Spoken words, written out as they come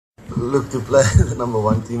Look, to play the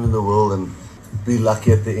 #1 team in the world and be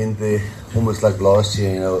lucky at the end there, almost like last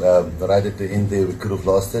year, right at the end there we could have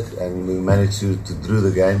lost it and we managed to draw the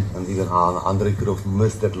game, and even Andre could have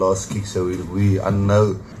missed that last kick, so we are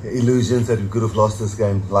no illusions that we could have lost this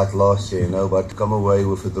game like last year, but come away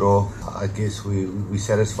with a draw. I guess we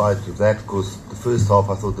satisfied with that, because the first half,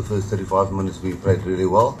 I thought the first 35 minutes we played really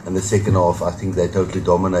well, and the second half I think they totally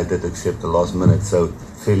dominated except the last minute, so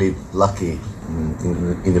fairly lucky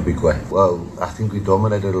in a big way. Well, I think we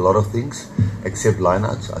dominated a lot of things except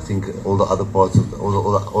lineouts. I think all the other parts of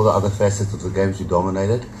all the other facets of the games we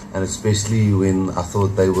dominated, and especially when I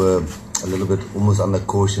thought they were a little bit almost under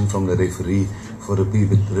caution from the referee for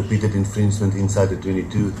repeated infringement inside the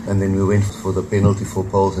 22, and then we went for the penalty for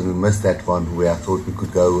poles and we missed that one, where I thought we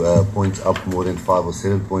could go points up, more than 5 or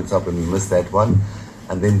 7 points up, and we missed that one.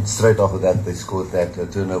 And then straight after that they scored that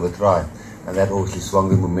turnover try, and that obviously swung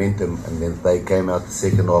the momentum, and then they came out the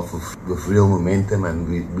second half with real momentum,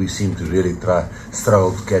 and we seemed to really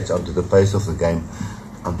struggle to catch onto the pace of the game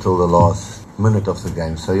until the last minute of the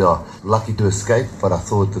game. So yeah, lucky to escape, but I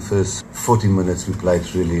thought the first 40 minutes we played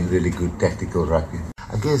really, really good tactical rugby.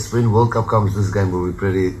 I guess when World Cup comes, this game will be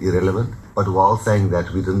pretty irrelevant. But while saying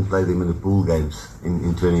that, we didn't play them in the pool games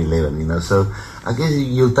in 2011, so I guess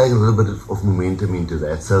you'll take a little bit of momentum into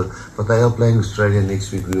that. So, but they are playing Australia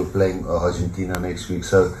next week, we are playing Argentina next week,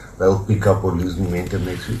 so they'll pick up or lose momentum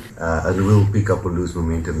next week. And we'll pick up or lose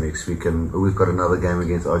momentum next week, and we've got another game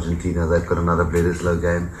against Argentina, they've got another Bledisloe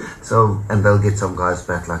game, so, and they'll get some guys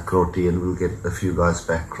back like Crotty, and we'll get a few guys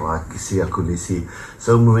back like Sia Kulisi.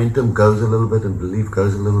 So momentum goes a little bit and belief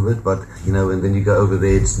goes a little bit, but and then you go over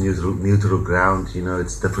there, it's neutral ground,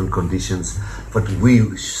 it's different conditions, but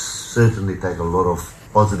we certainly take a lot of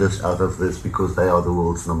positives out of this, because they are the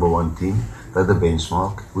world's #1 team. They're the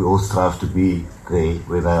benchmark. We all strive to be there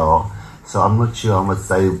where they are, so I'm not sure how much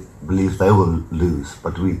they believe they will lose,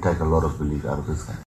 but we take a lot of belief out of this game.